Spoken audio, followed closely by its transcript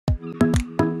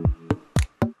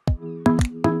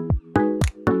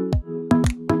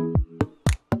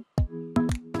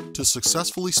To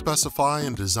successfully specify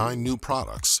and design new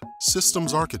products,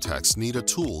 systems architects need a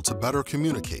tool to better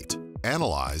communicate,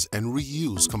 analyze, and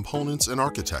reuse components and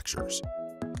architectures.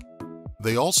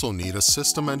 They also need a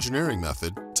system engineering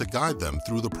method to guide them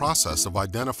through the process of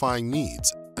identifying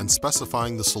needs and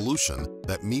specifying the solution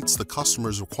that meets the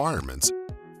customer's requirements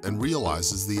and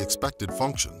realizes the expected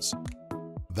functions.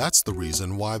 That's the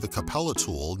reason why the Capella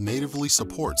tool natively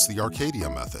supports the Arcadia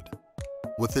method.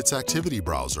 With its activity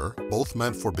browser, both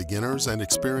meant for beginners and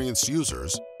experienced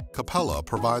users, Capella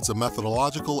provides a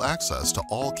methodological access to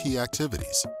all key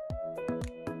activities.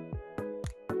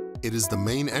 It is the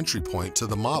main entry point to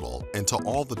the model and to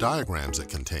all the diagrams it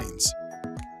contains.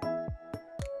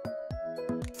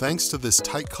 Thanks to this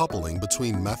tight coupling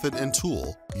between method and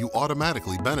tool, you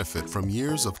automatically benefit from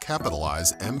years of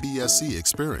capitalized MBSE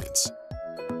experience.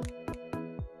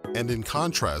 And in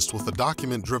contrast with the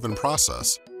document-driven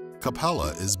process, Capella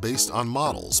is based on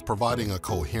models providing a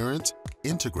coherent,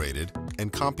 integrated,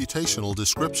 and computational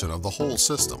description of the whole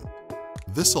system.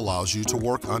 This allows you to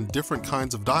work on different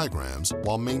kinds of diagrams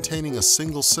while maintaining a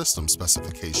single system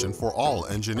specification for all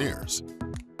engineers.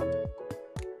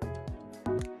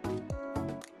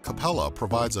 Capella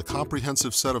provides a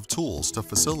comprehensive set of tools to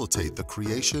facilitate the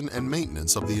creation and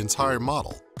maintenance of the entire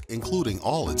model, including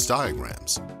all its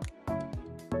diagrams.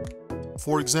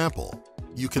 For example,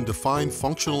 you can define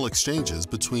functional exchanges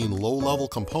between low-level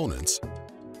components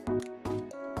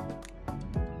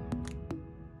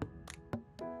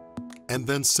and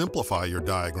then simplify your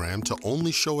diagram to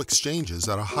only show exchanges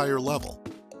at a higher level.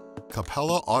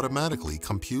 Capella automatically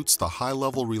computes the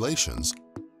high-level relations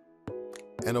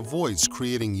and avoids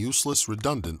creating useless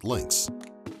redundant links.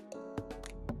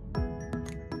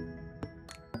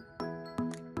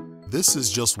 This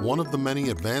is just one of the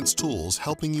many advanced tools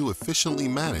helping you efficiently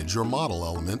manage your model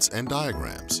elements and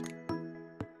diagrams.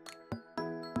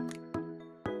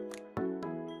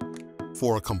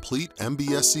 For a complete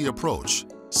MBSE approach,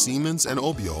 Siemens and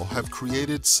Obio have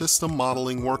created System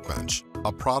Modeling Workbench,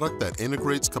 a product that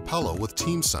integrates Capella with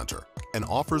Teamcenter and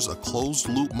offers a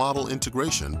closed-loop model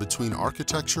integration between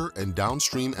architecture and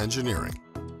downstream engineering.